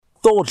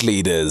Thought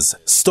leaders,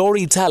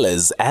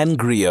 storytellers, and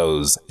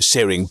griots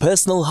sharing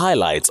personal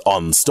highlights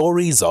on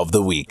Stories of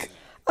the Week.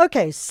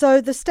 Okay,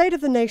 so the State of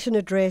the Nation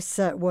address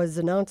was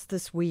announced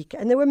this week,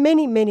 and there were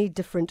many, many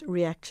different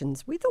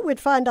reactions. We thought we'd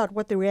find out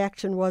what the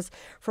reaction was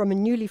from a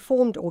newly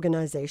formed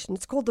organisation.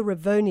 It's called the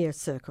Rivonia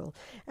Circle,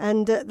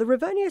 and the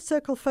Rivonia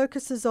Circle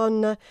focuses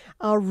on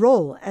our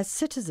role as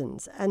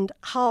citizens and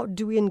how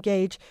do we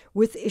engage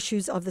with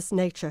issues of this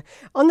nature.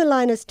 On the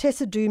line is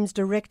Tessa,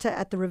 director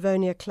at the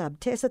Rivonia Club.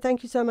 Tessa,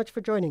 thank you so much for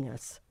joining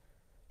us.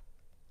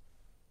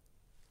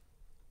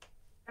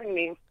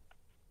 Me.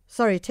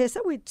 Sorry,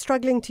 Tessa, we're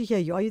struggling to hear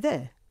you. Are you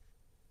there?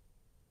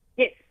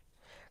 Yes.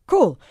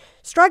 Cool.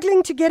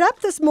 Struggling to get up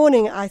this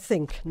morning, I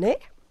think, ne?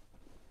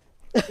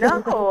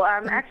 No,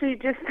 I'm actually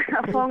just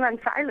a phone on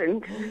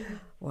silent.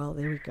 Well,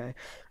 there we go.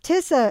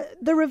 Tessa,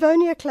 the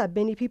Rivonia Club,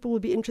 many people will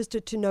be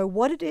interested to know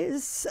what it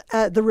is.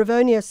 The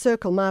Rivonia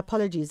Circle, my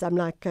apologies, I'm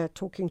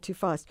talking too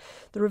fast.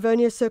 The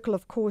Rivonia Circle,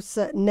 of course,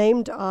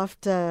 named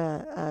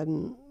after...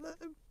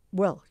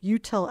 Well, you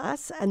tell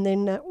us, and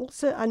then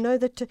also I know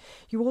that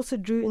you also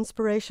drew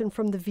inspiration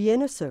from the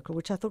Vienna Circle,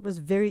 which I thought was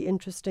very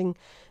interesting,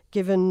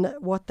 given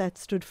what that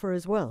stood for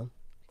as well.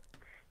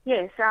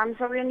 Yes, so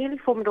we're a newly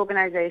formed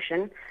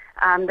organization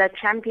that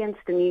champions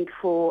the need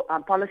for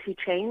policy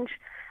change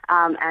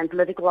and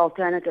political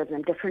alternatives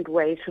and different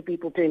ways for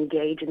people to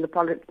engage in the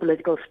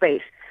political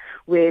space,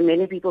 where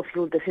many people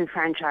feel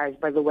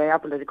disenfranchised by the way our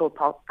political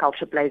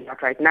culture plays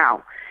out right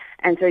now.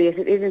 And so, yes,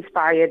 it is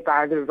inspired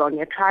by the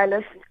Rivonia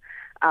trialists,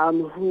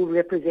 who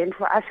represent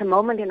for us a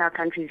moment in our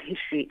country's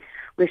history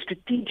where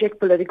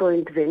strategic political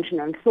intervention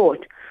and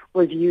thought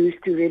was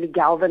used to really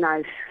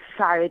galvanize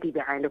society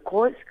behind a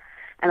cause.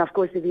 And of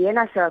course the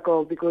Vienna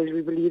Circle, because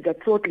we believe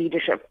that thought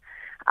leadership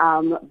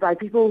by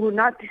people who are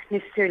not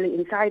necessarily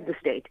inside the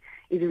state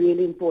is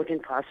really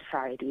important for our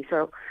society.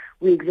 So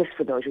we exist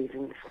for those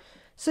reasons.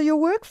 So your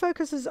work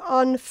focuses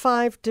on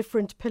 5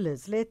 different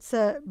pillars. Let's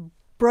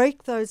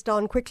break those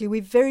down quickly.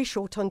 We're very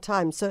short on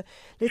time, so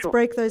let's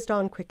break those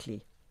down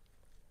quickly.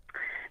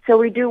 So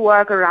we do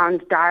work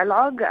around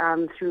dialogue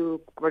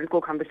through what we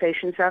call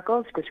conversation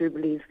circles, because we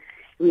believe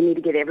we need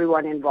to get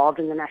everyone involved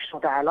in the national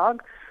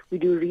dialogue. We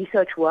do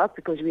research work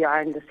because we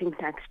are in the think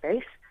tank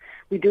space.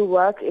 We do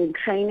work in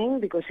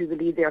training because we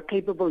believe there are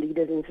capable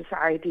leaders in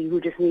society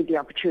who just need the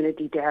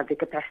opportunity to have their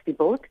capacity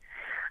built.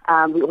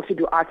 We also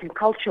do arts and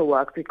culture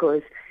work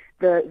because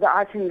the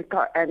arts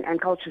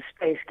and culture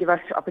space give us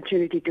the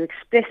opportunity to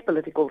express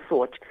political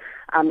thought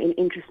in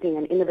interesting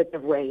and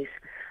innovative ways.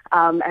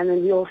 And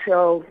then we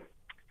also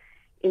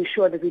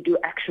ensure that we do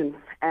action.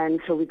 And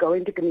so we go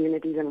into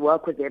communities and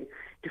work with them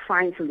to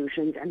find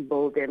solutions and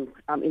build them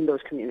in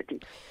those communities.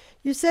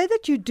 You say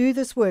that you do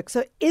this work.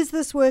 So is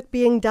this work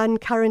being done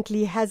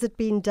currently? Has it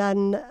been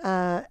done?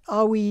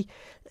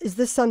 Is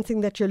this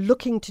something that you're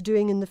looking to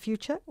doing in the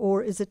future,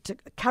 or is it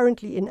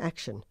currently in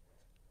action?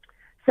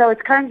 So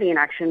it's currently in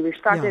action. We've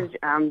started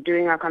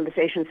doing our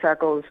conversation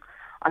circles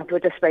on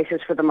Twitter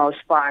Spaces for the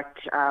most part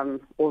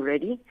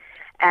already.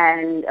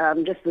 And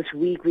just this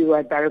week we were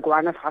at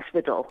Baragwanath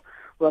Hospital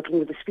working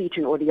with the speech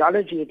and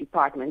audiology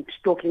department,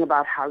 talking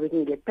about how we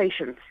can get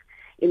patients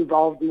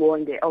involved more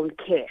in their own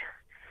care.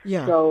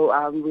 Yeah. So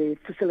we're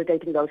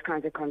facilitating those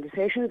kinds of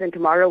conversations. And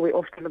tomorrow we're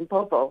off to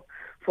Limpopo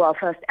for our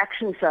first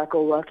action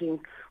circle, working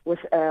with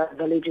a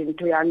village in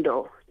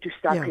Tuyando to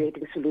start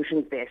creating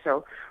solutions there.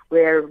 So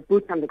we're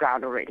boots on the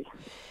ground already.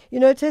 You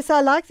know, Tessa,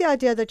 I like the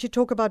idea that you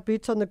talk about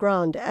boots on the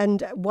ground.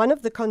 And one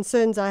of the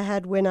concerns I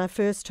had when I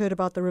first heard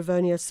about the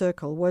Rivonia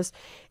Circle was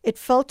it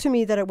felt to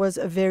me that it was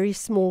a very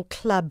small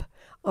club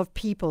of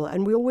people.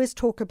 And we always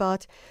talk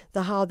about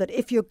how that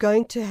if you're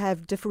going to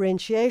have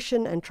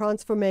differentiation and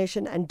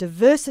transformation and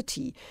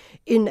diversity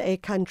in a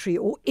country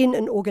or in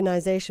an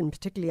organization,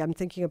 particularly I'm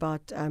thinking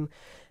about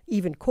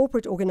even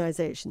corporate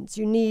organizations,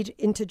 you need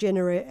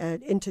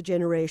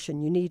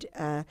intergeneration, you need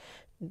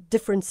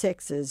different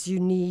sexes, you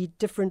need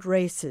different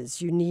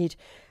races, you need,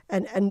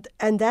 and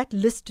that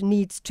list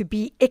needs to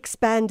be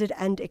expanded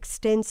and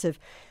extensive.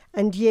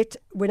 And yet,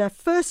 when I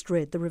first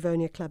read the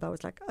Rivonia Club, I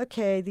was like,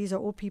 okay, these are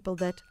all people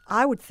that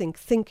I would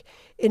think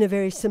in a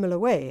very similar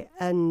way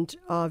and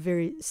are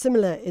very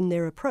similar in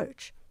their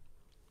approach.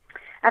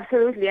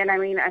 Absolutely. And I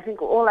mean, I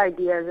think all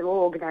ideas and all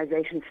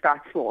organizations start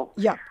small.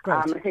 Yeah,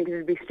 great. I think it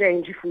would be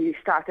strange if we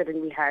started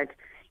and we had,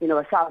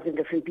 1,000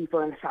 different people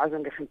in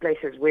 1,000 different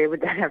places. Where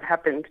would that have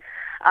happened?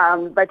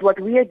 But what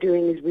we are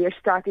doing is we are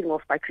starting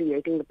off by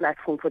creating the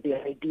platform for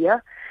the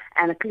idea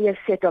and a clear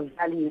set of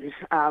values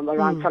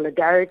around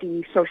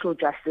solidarity, social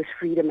justice,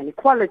 freedom, and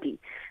equality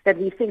that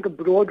we think a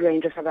broad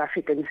range of South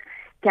Africans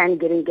can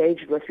get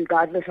engaged with,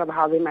 regardless of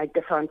how they might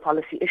differ on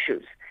policy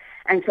issues.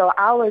 And so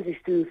ours is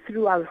to,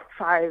 through our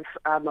 5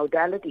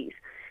 modalities,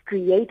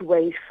 create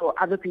ways for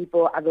other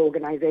people, other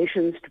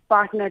organizations to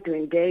partner, to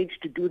engage,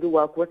 to do the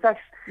work with us,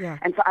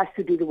 and for us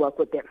to do the work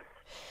with them.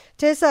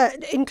 Tessa,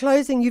 in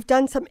closing, you've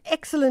done some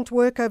excellent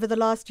work over the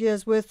last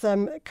years with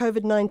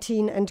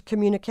COVID-19 and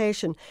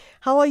communication.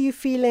 How are you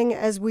feeling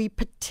as we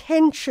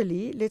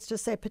potentially, let's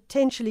just say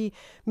potentially,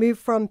 move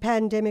from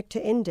pandemic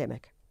to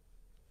endemic?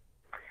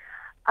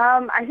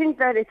 I think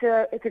that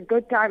it's a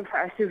good time for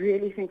us to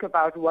really think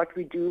about what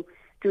we do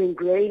to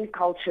ingrain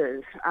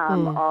cultures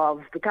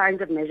of the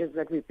kinds of measures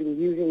that we've been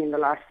using in the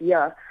last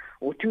year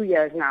or 2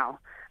 years now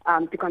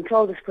to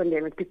control this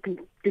pandemic, to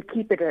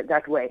keep it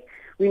that way.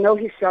 We know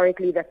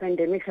historically that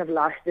pandemics have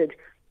lasted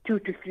 2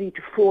 to 3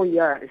 to 4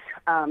 years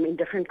in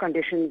different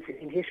conditions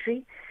in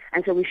history.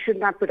 And so we should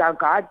not put our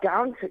guard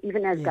down. So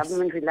even as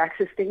government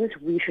relaxes things,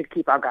 we should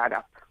keep our guard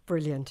up.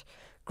 Brilliant.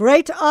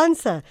 Great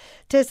answer.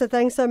 Tessa,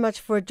 thanks so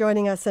much for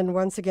joining us. And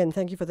once again,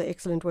 thank you for the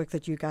excellent work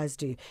that you guys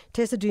do.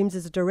 Tessa Dooms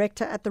is a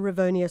director at the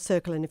Rivonia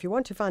Circle. And if you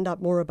want to find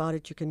out more about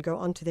it, you can go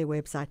onto their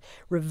website,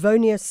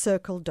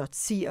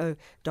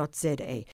 rivoniacircle.co.za.